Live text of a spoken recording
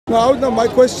No, my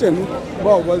question,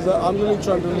 well, was I'm really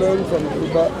trying to learn from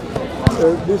you, but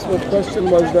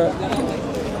question was that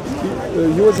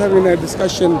you was having a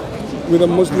discussion with a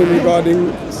Muslim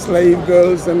regarding slave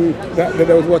girls, and that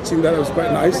I was watching that. It was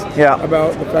quite nice. Yeah.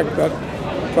 About the fact that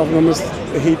Prophet Muhammad,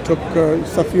 he took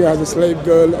Safiya as a slave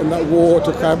girl in that war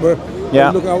to Khyber.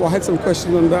 Yeah. Look, I had some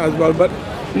questions on that as well. But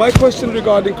my question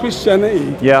regarding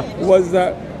Christianity was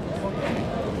that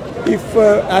if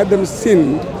Adam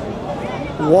sinned,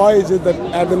 why is it that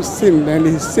Adam sinned and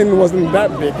his sin wasn't that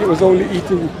big? It was only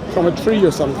eating from a tree or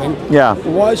something. Yeah.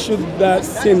 Why should that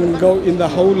sin go in the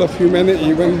whole of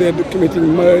humanity when they're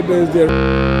committing murders,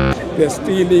 they're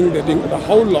stealing, they're doing the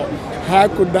whole lot? How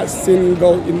could that sin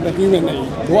go in the humanity?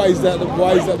 Why is that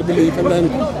the belief? And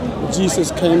then Jesus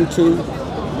came to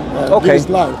give his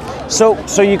life.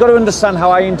 So you got to understand how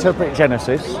I interpret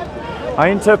Genesis. I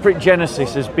interpret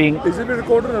Genesis as being... Is it being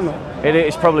recorded or not? It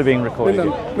is probably being recorded.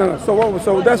 No.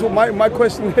 So that's what my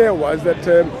question here was, that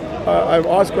I've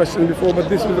asked questions before, but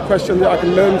this is the question that I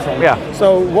can learn from. Yeah.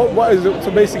 So what is it? So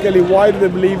basically, why do they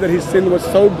believe that his sin was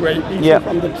so great, eating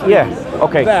from the tree,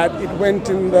 that it went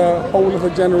in the whole of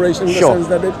a generation in the sense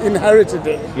that it inherited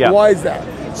it? Yeah. Why is that?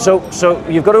 So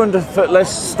you've got to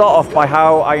let's start off by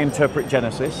how I interpret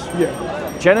Genesis. Yeah.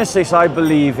 Genesis, I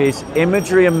believe, is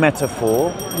imagery and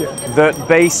metaphor that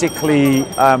basically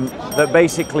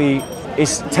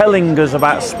is telling us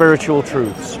about spiritual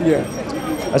truths. Yeah.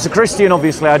 As a Christian,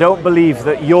 obviously, I don't believe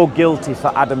that you're guilty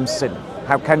for Adam's sin.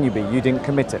 How can you be? You didn't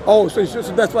commit it. Oh, so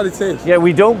that's what it says. Yeah,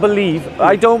 we don't believe.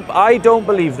 I don't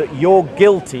believe that you're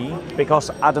guilty because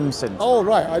Adam sinned. Oh,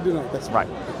 right. I do not. That's right.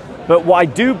 But what I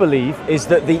do believe is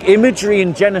that the imagery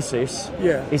in Genesis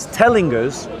is telling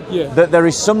us that there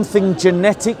is something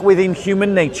genetic within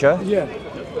human nature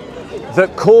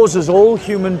that causes all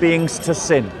human beings to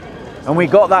sin. And we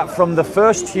got that from the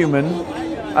first human,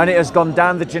 and it has gone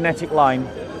down the genetic line,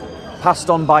 passed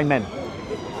on by men.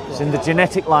 It's in the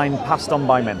genetic line passed on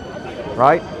by men,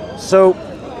 right? So,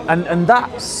 and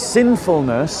that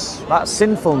sinfulness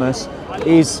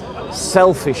is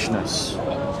selfishness.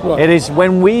 Right. It is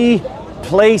when we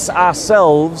place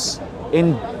ourselves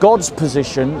in God's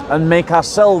position and make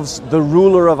ourselves the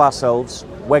ruler of ourselves,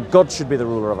 where God should be the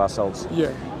ruler of ourselves.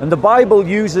 Yeah. And the Bible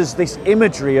uses this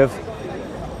imagery of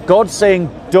God saying,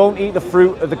 don't eat the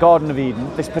fruit of the Garden of Eden,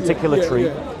 this particular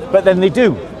tree, but then they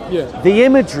do. Yeah. The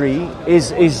imagery is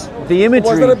the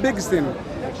imagery. Was that a big sin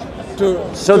to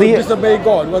disobey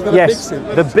God? Was that a big sin?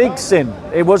 The big sin.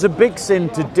 It was a big sin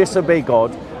to disobey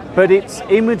God. But it's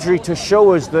imagery to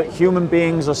show us that human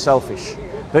beings are selfish,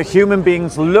 that human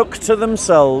beings look to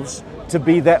themselves to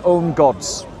be their own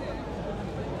gods.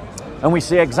 And we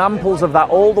see examples of that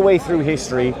all the way through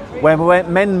history, where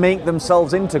men make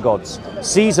themselves into gods.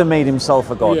 Caesar made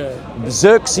himself a god.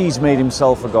 Xerxes made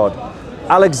himself a god.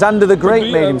 Alexander the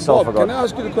Great made himself a god. Can I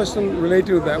ask you the question related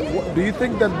to that? Do you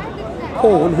think that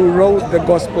Paul, who wrote the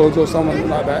Gospels or someone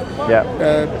like that,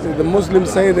 the Muslims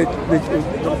say that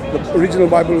the original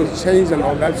Bible was changed and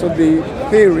all that, so the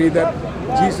theory that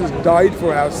Jesus died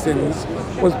for our sins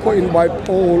was put in by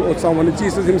Paul or someone.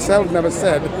 Jesus himself never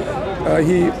said.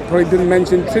 He probably didn't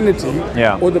mention Trinity,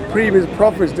 or the previous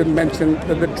prophets didn't mention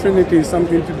that the Trinity is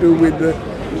something to do with the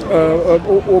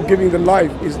or giving the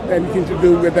life is anything to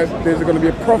do with that there's going to be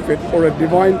a prophet or a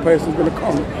divine person going to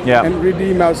come and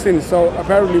redeem our sins. So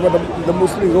apparently what the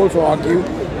Muslims also argue,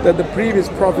 that the previous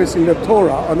prophets in the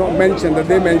Torah are not mentioned, that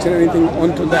they mention anything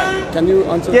onto that. Can you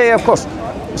answer that? Yeah, of course.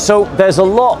 So there's a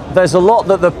lot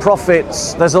that the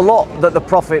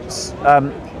prophets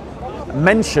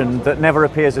mentioned that never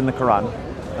appears in the Quran.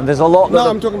 And there's a lot.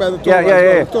 I'm talking about the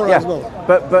Torah, Torah as well.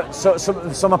 But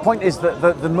so my point is that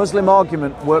the Muslim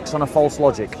argument works on a false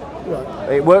logic.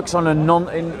 Right. It works on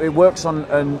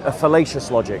a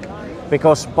fallacious logic,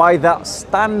 because by that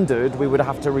standard we would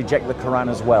have to reject the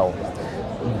Quran as well.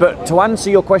 But to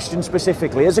answer your question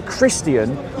specifically, as a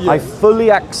Christian, I fully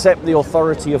accept the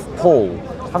authority of Paul.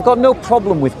 I've got no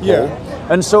problem with Paul,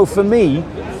 and so for me,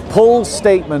 Paul's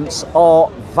statements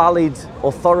are valid,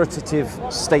 authoritative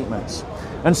statements.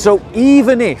 And so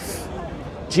even if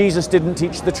Jesus didn't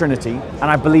teach the Trinity, and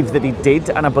I believe that he did,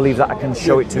 and I believe that I can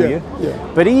show it to you,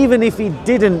 but even if he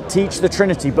didn't teach the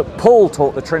Trinity, but Paul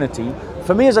taught the Trinity,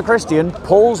 for me as a Christian,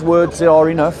 Paul's words are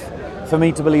enough for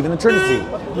me to believe in the Trinity,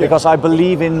 because I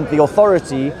believe in the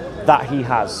authority that he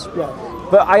has.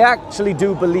 But I actually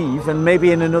do believe, and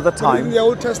maybe in another time... In the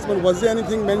Old Testament, was there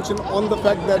anything mentioned on the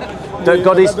fact that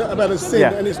God is about a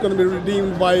sin and it's going to be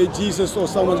redeemed by Jesus, or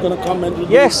someone's going to come and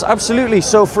redeem? Yes, absolutely.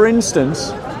 So, for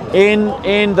instance, in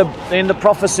the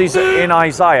prophecies in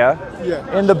Isaiah,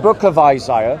 in the book of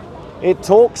Isaiah, it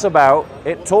talks about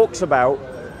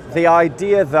the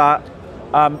idea that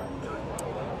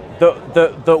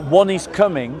that one is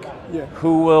coming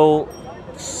who will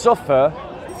suffer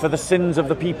for the sins of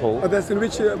the people. Oh, that's in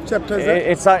which chapter is that?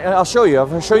 It's I'll show you.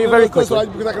 I'll show you very quickly.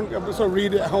 Right, because I can sort of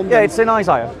read it at home. Yeah, it's in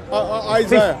Isaiah.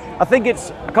 Isaiah. I think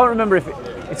it's. I can't remember if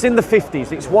it's in the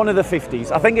 50s. It's one of the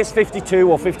 50s. I think it's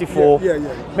 52 or 54. Yeah.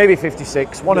 Maybe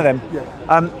 56. One of them. Yeah.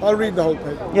 I'll read the whole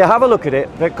page. Yeah, have a look at it,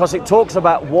 because it talks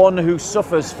about one who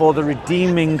suffers for the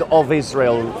redeeming of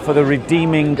Israel, for the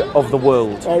redeeming of the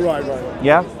world. Oh, right.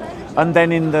 Yeah, and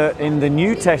then in the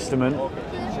New Testament,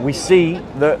 we see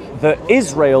that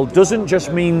Israel doesn't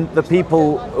just mean the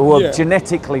people who are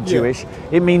genetically Jewish.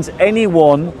 It means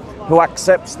anyone who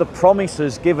accepts the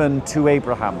promises given to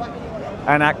Abraham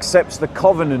and accepts the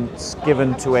covenants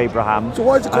given to Abraham. So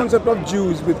why is the concept of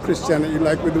Jews with Christianity,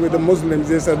 like with the Muslims?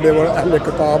 They said they were Ahl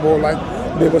Kitab, or like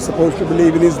they were supposed to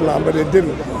believe in Islam, but they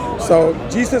didn't. So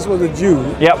Jesus was a Jew,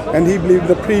 and he believed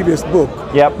the previous book.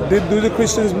 Do the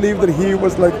Christians believe that he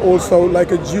was like also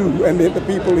like a Jew, and the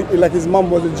people, like his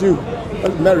mom was a Jew,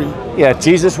 Mary? Yeah,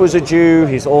 Jesus was a Jew.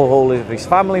 All of his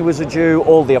family was a Jew.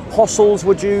 All the apostles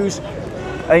were Jews,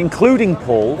 including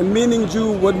Paul. And meaning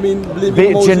Jew would mean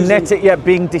believing Moses. Genetic,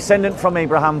 being descendant from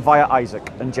Abraham via Isaac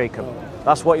and Jacob.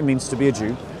 That's what it means to be a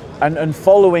Jew, and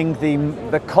following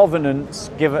the covenants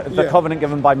given, the covenant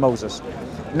given by Moses.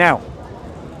 Now,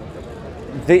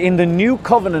 in the new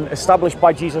covenant established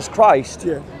by Jesus Christ,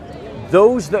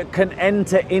 those that can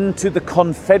enter into the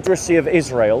confederacy of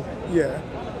Israel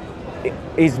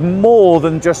is more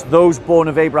than just those born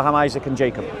of Abraham, Isaac, and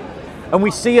Jacob. And we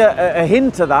see a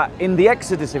hint of that in the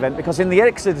Exodus event, because in the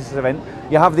Exodus event,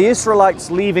 you have the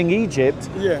Israelites leaving Egypt,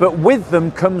 but with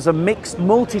them comes a mixed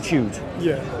multitude.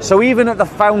 So even at the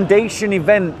foundation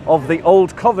event of the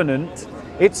Old Covenant,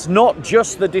 it's not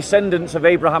just the descendants of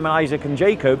Abraham and Isaac and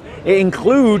Jacob, it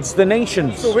includes the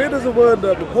nations. So where does the word,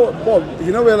 Bob,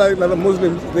 you know where like the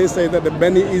Muslims, they say that the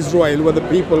Bani Israel were the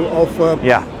people of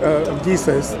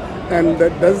Jesus, and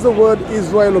does the word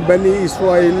Israel or Bani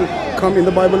Israel come in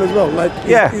the Bible as well? Like,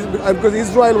 because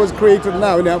Israel was created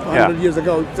now, 100 years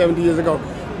ago, 70 years ago,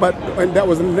 but that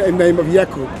was in the name of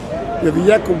Yaqub.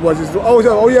 Yaqub was Israel.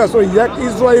 Sorry,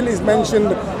 Israel is mentioned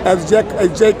as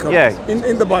Jacob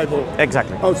in the Bible.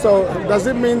 Exactly. Oh, so does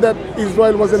it mean that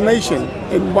Israel was a nation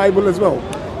in the Bible as well?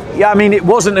 Yeah, I mean, it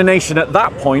wasn't a nation at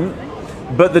that point,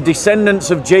 but the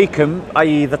descendants of Jacob,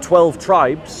 i.e. the 12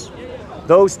 tribes,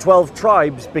 those 12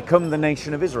 tribes become the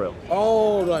nation of Israel.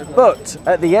 Oh, right. But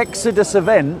at the Exodus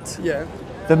event,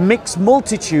 the mixed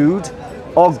multitude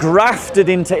are grafted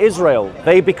into Israel.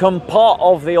 They become part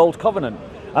of the Old Covenant.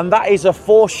 And that is a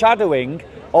foreshadowing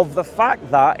of the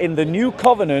fact that in the New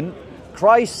Covenant,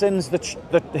 Christ sends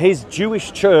his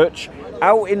Jewish church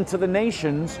out into the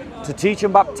nations to teach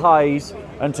and baptize,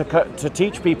 and to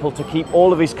teach people to keep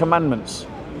all of his commandments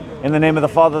in the name of the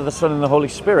Father, the Son, and the Holy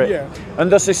Spirit.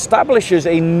 And thus establishes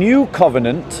a new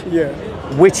covenant,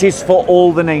 which is for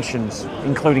all the nations,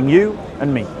 including you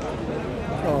and me.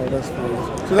 Oh, that's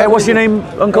fine. So hey, what's your name,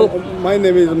 Uncle? My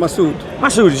name is Masood.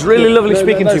 Masood, it's really lovely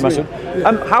speaking to you, Masood.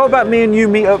 How about me and you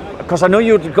meet up? Because I know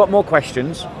you've got more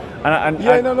questions. That's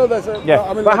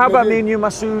but how about me and you,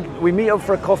 Masood? We meet up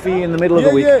for a coffee in the middle of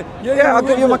the week. I'll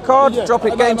give you my card. Drop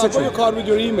it. Get in touch with me. Your card with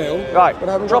your email. Right.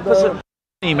 Drop us an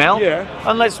email.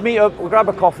 And let's meet up. We'll grab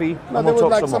a coffee. And we'll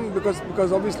talk some more.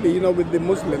 Because obviously, with the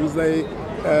Muslims,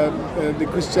 the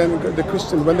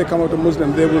Christian when they come out of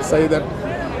Muslim, they will say that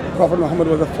Prophet Muhammad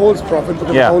was a false prophet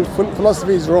because the whole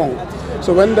philosophy is wrong.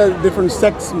 So when the different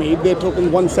sects meet, they're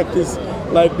talking one sect is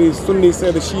like the Sunni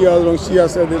say the Shia is wrong, Shia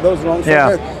say those wrong.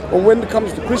 But when it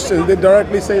comes to Christians, they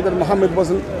directly say that Muhammad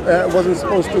wasn't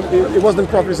supposed to. It wasn't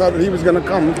prophesied that he was going to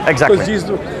come. Exactly. Jesus,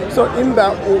 so in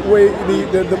that way,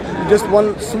 the just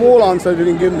one small answer you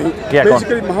didn't give me.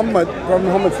 Basically, Prophet Muhammad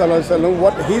sallallahu alaihi wasallam,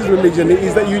 what his religion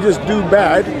is that you just do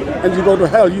bad and you go to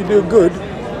hell. You do good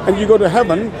and you go to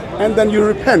heaven, and then you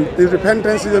repent. The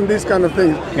repentance and these kind of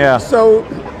things. So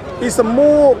it's a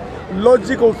more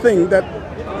logical thing that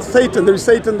there is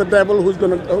Satan, the devil, who's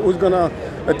gonna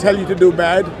tell you to do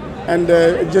bad, and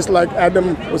just like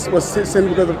Adam was sin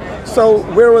because of. So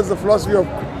whereas the philosophy of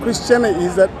Christianity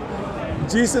is that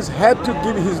Jesus had to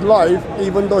give his life,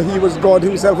 even though he was God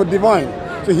himself, or divine.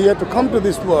 So he had to come to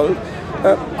this world.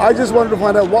 I just wanted to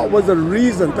find out what was the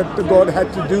reason that God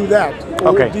had to do that,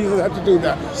 or Jesus had to do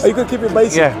that. You can keep it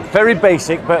basic. Yeah, very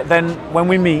basic, but then when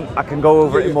we meet, I can go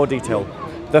over it in more detail.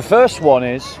 The first one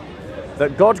is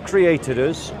that God created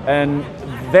us, and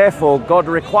therefore God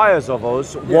requires of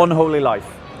us one holy life.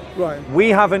 Right. We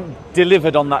haven't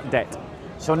delivered on that debt.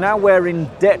 So now we're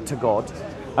in debt to God.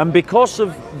 And because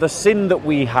of the sin that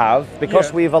we have,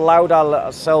 because we've allowed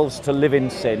ourselves to live in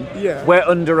sin, we're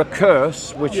under a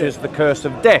curse, which is the curse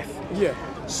of death.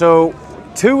 So,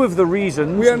 two of the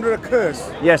reasons... We're under a curse.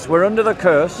 Yes, we're under the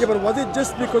curse. Yeah, but was it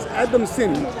just because Adam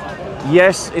sinned?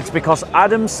 Yes, it's because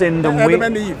Adam sinned and Adam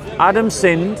and Eve. Adam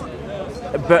sinned,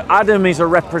 but Adam is a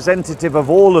representative of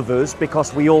all of us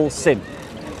because we all sin.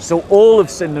 So all have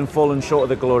sinned and fallen short of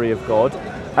the glory of God,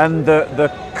 and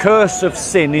the curse of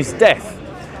sin is death.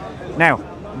 Now,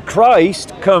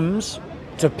 Christ comes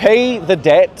to pay the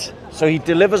debt, so he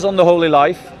delivers on the holy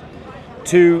life,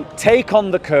 to take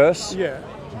on the curse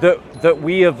that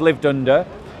we have lived under,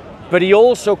 but he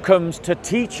also comes to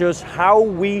teach us how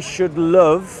we should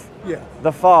love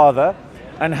the Father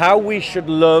and how we should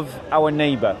love our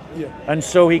neighbor. And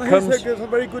so he comes... It's a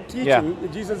very good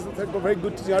teaching. Jesus is a very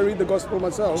good teaching. I read the gospel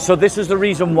myself. So this is the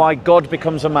reason why God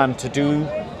becomes a man, to do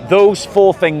those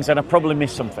four things, and I probably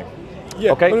missed something.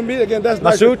 Okay. Again, that's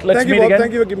Masood, let's meet again.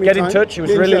 Thank you for giving me Get time. in touch. It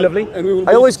was really lovely.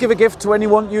 I always give a gift to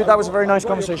anyone. That was a very nice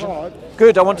conversation.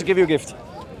 Good. I want to give you a gift.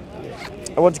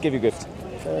 I want to give you a gift.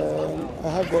 I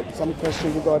have got some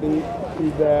questions regarding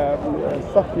the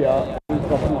Safia and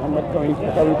Prophet Muhammad going to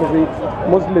Mecca, because the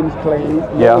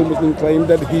Muslims claim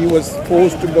that he was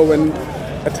forced to go and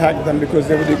attack them because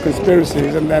they were doing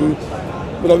conspiracies, and then,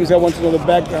 but obviously I want to know the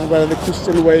background, whether the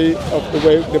Christian way of the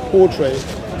way they portray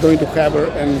going to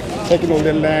Kaaba and taking all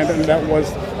their land, and that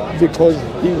was because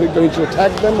he was going to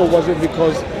attack them, or was it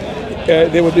because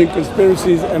they were doing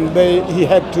conspiracies and he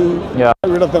had to get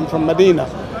rid of them from Medina?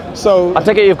 So I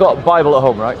take it you've got a Bible at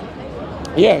home, right?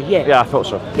 Yeah, I thought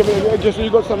so. Just you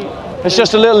got some. It's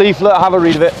just a little leaflet. Have a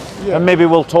read of it, and maybe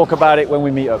we'll talk about it when we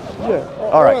meet up. Yeah.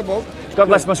 All right. God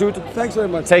bless, Masood. Thanks very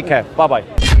much. Take care. Bye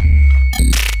bye.